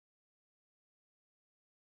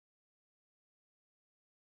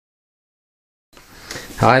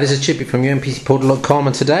Hi, this is Chippy from UMPCportal.com,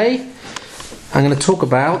 and today I'm going to talk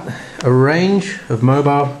about a range of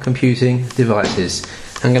mobile computing devices.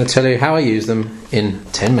 I'm going to tell you how I use them in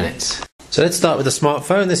 10 minutes. So let's start with the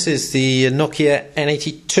smartphone. This is the Nokia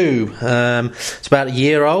N810. It's about a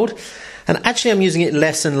year old, and actually I'm using it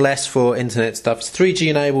less and less for internet stuff. It's a 3G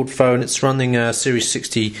enabled phone. It's running Series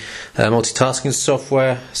 60 multitasking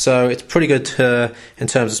software, so it's pretty good in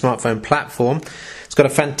terms of smartphone platform. It's got a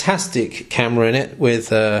fantastic camera in it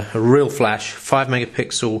with a real flash, 5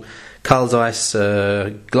 megapixel Carl Zeiss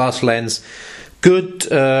glass lens, good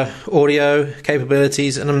audio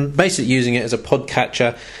capabilities, and I'm basically using it as a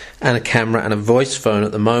podcatcher and a camera and a voice phone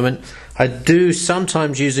at the moment. I do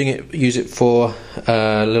sometimes use it for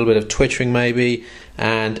a little bit of twittering maybe,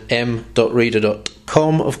 and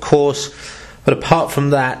m.reader.com of course, but apart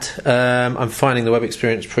from that I'm finding the web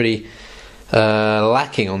experience pretty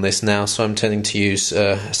lacking on this now, so I'm tending to use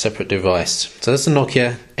a separate device. So that's the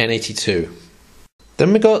Nokia N810.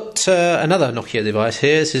 Then we got another Nokia device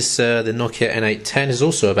here. This is the Nokia N810. It's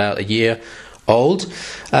also about a year old,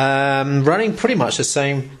 running pretty much the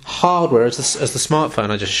same hardware as the smartphone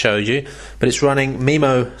I just showed you, but it's running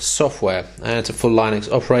MIMO software, and it's a full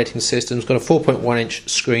Linux operating system. It's got a 4.1-inch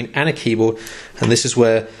screen and a keyboard, and this is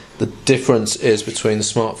where the difference is between the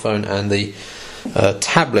smartphone and the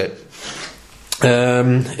tablet.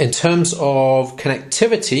 In terms of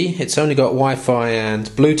connectivity, it's only got Wi-Fi and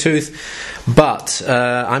Bluetooth, but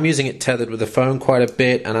I'm using it tethered with the phone quite a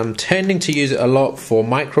bit, and I'm tending to use it a lot for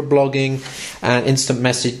microblogging and instant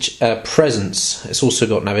message presence. It's also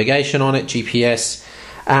got navigation on it, GPS,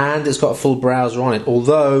 and it's got a full browser on it,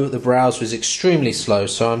 although the browser is extremely slow,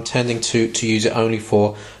 so I'm tending to use it only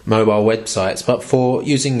for mobile websites. But for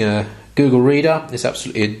using Google Reader, it's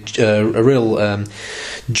absolutely a real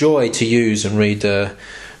joy to use and read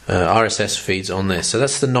RSS feeds on this. So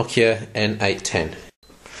that's the Nokia N810.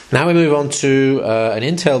 Now we move on to an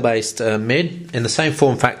Intel-based mid in the same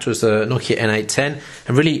form factor as the Nokia N810,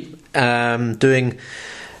 and really doing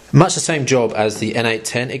much the same job as the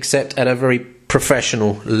N810, except at a very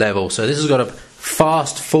professional level. So this has got a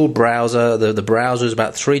fast full browser. The browser is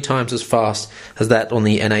about 3 times as fast as that on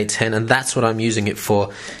the N810, and that's what I'm using it for.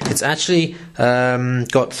 It's actually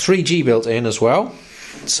got 3G built in as well,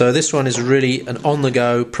 so this one is really an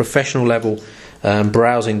on-the-go professional level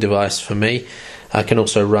browsing device for me. I can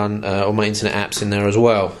also run all my internet apps in there as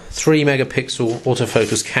well. 3 megapixel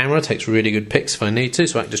autofocus camera, takes really good pics if I need to,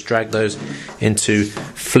 so I can just drag those into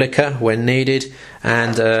Flickr when needed,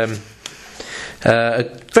 and a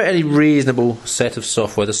fairly reasonable set of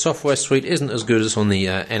software. The software suite isn't as good as on the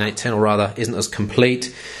N810, or rather isn't as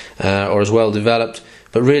complete or as well developed,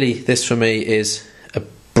 but really this for me is a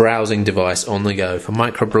browsing device on the go for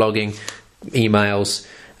microblogging, emails,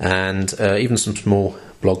 and even some small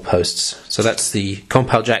blog posts. So that's the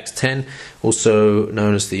Compal Jax 10, also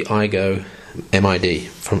known as the iGo MID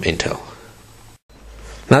from Intel.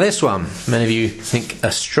 Now this one, many of you think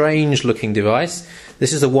a strange looking device.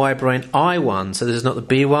 This is the Y-Brain i1, so this is not the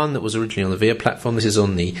B1 that was originally on the VIA platform. This is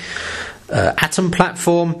on the Atom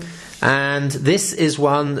platform, and this is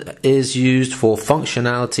one that is used for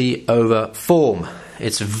functionality over form.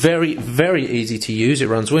 It's very, very easy to use. It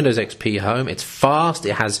runs Windows XP Home. It's fast.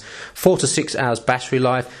 It has 4 to 6 hours battery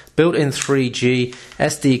life, built-in 3G,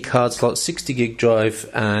 SD card slot, 60 gig drive,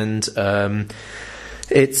 and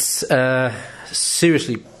it's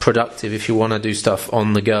seriously productive if you want to do stuff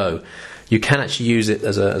on the go. You can actually use it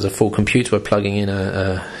as a full computer by plugging in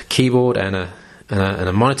a keyboard and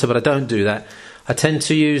a monitor, but I don't do that. I tend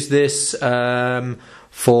to use this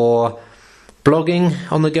for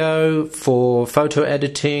blogging on the go, for photo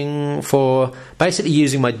editing, for basically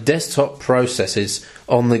using my desktop processes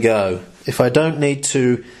on the go. If I don't need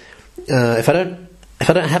to, if I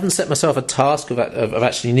haven't set myself a task of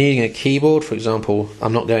actually needing a keyboard, for example,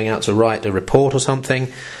 I'm not going out to write a report or something,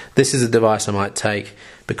 this is a device I might take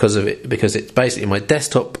because it's basically my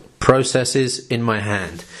desktop processes in my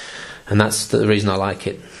hand, and that's the reason I like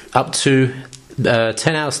it. Up to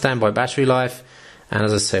 10 hours standby battery life, and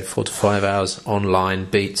as I said, 4 to 5 hours online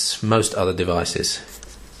beats most other devices.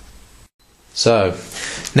 So,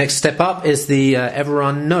 next step up is the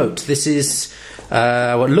Everrun Note. This is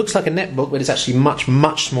what looks like a netbook, but it's actually much,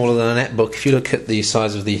 much smaller than a netbook. If you look at the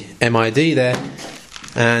size of the MID there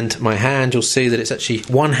and my hand, you'll see that it's actually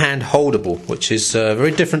one-hand holdable, which is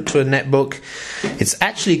very different to a netbook. It's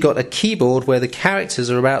actually got a keyboard where the characters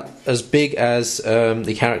are about as big as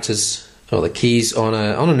the characters or the keys on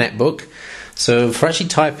a netbook. So for actually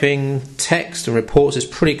typing text and reports, it's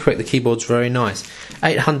pretty quick. The keyboard's very nice.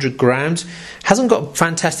 800 grams. Hasn't got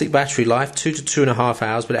fantastic battery life, 2 to 2.5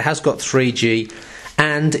 hours, but it has got 3G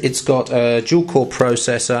and it's got a dual-core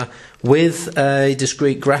processor with a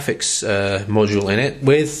discrete graphics module in it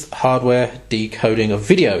with hardware decoding of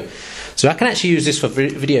video. So I can actually use this for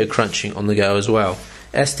video crunching on the go as well.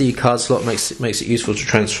 SD card slot makes it useful to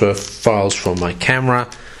transfer files from my camera,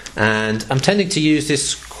 and I'm tending to use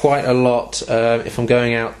this quite a lot if I'm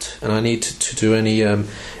going out and I need to do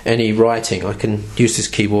any writing. I can use this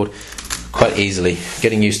keyboard quite easily,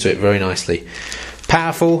 getting used to it very nicely.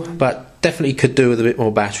 Powerful, but definitely could do with a bit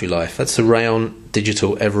more battery life. That's the Rayon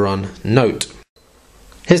Digital Everon Note.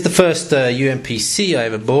 Here's the first UMPC I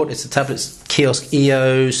ever bought. It's the tablet kiosk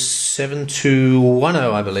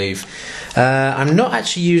EO7210, I believe. I'm not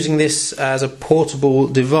actually using this as a portable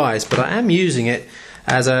device, but I am using it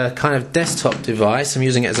as a kind of desktop device. I'm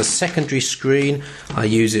using it as a secondary screen. I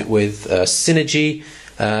use it with Synergy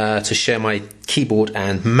to share my keyboard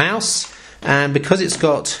and mouse, and because it's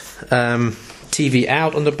got TV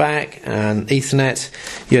out on the back and Ethernet,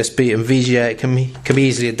 USB and VGA, it can be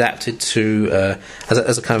easily adapted to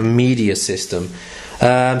as a kind of media system.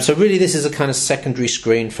 So really this is a kind of secondary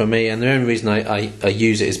screen for me, and the only reason I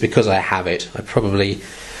use it is because I have it. I probably,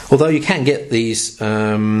 although you can get these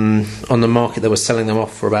on the market, they were selling them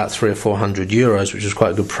off for about 300 or 400 euros, which is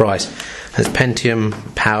quite a good price. And it's Pentium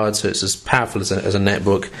powered, so it's as powerful as a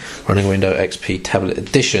netbook running Windows XP Tablet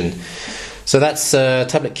Edition. So that's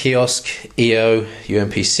tablet kiosk EO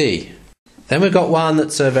UMPC. Then we've got one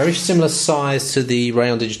that's a very similar size to the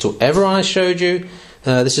Rayon Digital Everon I showed you.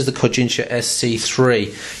 This is the Kojincha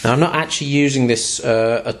SC3. Now I'm not actually using this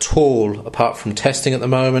at all, apart from testing at the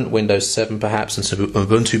moment, Windows 7 perhaps and some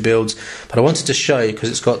Ubuntu builds, but I wanted to show you because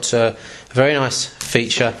it's got a very nice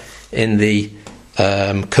feature in the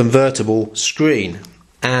convertible screen.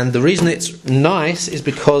 And the reason it's nice is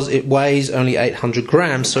because it weighs only 800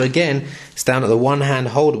 grams, so again it's down at the one hand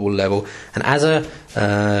holdable level, and as a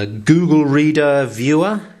Google Reader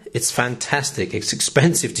viewer it's fantastic. It's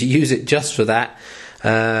expensive to use it just for that,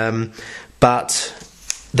 but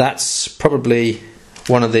that's probably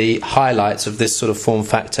one of the highlights of this sort of form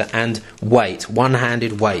factor and weight,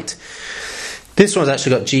 one-handed weight. This one's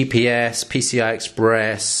actually got GPS, PCI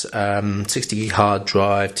Express, 60 gig hard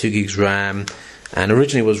drive, 2 gigs RAM, and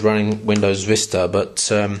originally was running Windows Vista,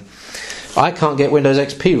 but I can't get Windows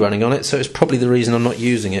XP running on it, so it's probably the reason I'm not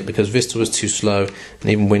using it, because Vista was too slow and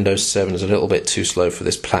even Windows 7 is a little bit too slow for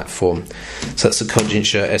this platform. So that's the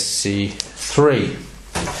Kojincha SC3.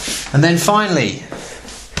 And then finally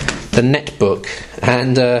the netbook,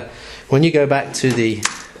 and when you go back to the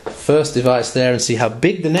first device there and see how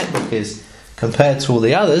big the netbook is compared to all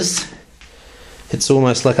the others, it's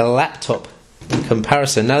almost like a laptop in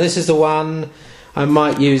comparison. Now this is the one I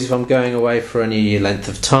might use if I'm going away for any length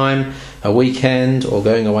of time, a weekend or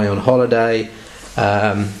going away on holiday.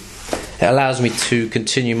 It allows me to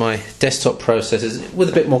continue my desktop processes with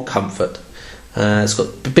a bit more comfort. It's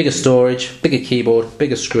got bigger storage, bigger keyboard,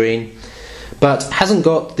 bigger screen, but hasn't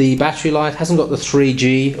got the battery life, hasn't got the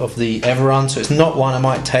 3G of the Everon, so it's not one I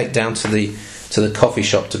might take down to the coffee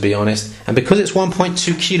shop, to be honest. And because it's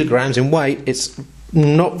 1.2 kilograms in weight, it's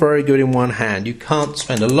not very good in one hand. You can't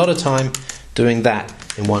spend a lot of time doing that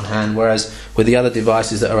in one hand, whereas with the other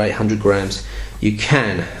devices that are 800 grams you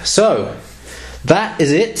can. So that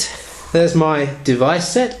is it. There's my device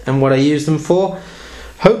set and what I use them for.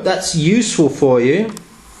 Hope that's useful for you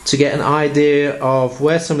to get an idea of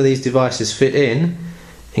where some of these devices fit in,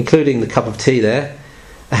 including the cup of tea there.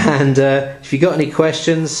 And if you've got any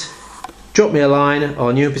questions, drop me a line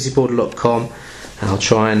on umpcportal.com and I'll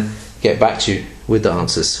try and get back to you with the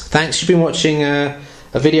answers. Thanks. You've been watching a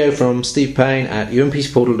video from Steve Payne at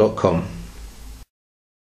umpcportal.com.